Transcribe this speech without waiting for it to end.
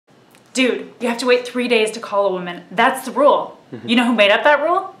Dude, you have to wait 3 days to call a woman. That's the rule. You know who made up that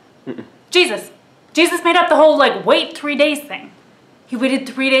rule? Jesus. Jesus made up the whole, like, wait 3 days thing. He waited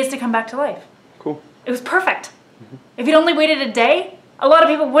 3 days to come back to life. Cool. It was perfect. If he'd only waited a day, a lot of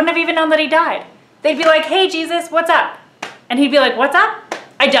people wouldn't have even known that he died. They'd be like, hey, Jesus, what's up? And he'd be like, what's up?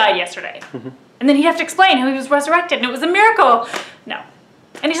 I died yesterday. And then he'd have to explain how he was resurrected, and it was a miracle. No.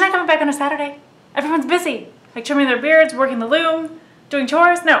 And he's not coming back on a Saturday. Everyone's busy. Like trimming their beards, working the loom, doing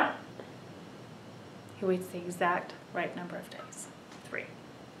chores. No. He waits the exact right number of days. 3.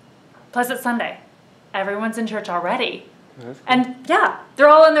 Plus it's Sunday. Everyone's in church already. That's cool. And yeah, they're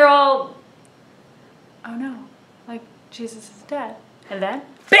all, oh no, like Jesus is dead. And then,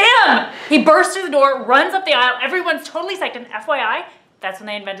 bam! He bursts through the door, runs up the aisle. Everyone's totally psyched. And FYI, that's when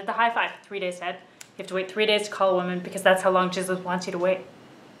they invented the high five. 3 days ahead. You have to wait 3 days to call a woman because that's how long Jesus wants you to wait.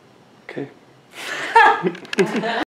 Okay.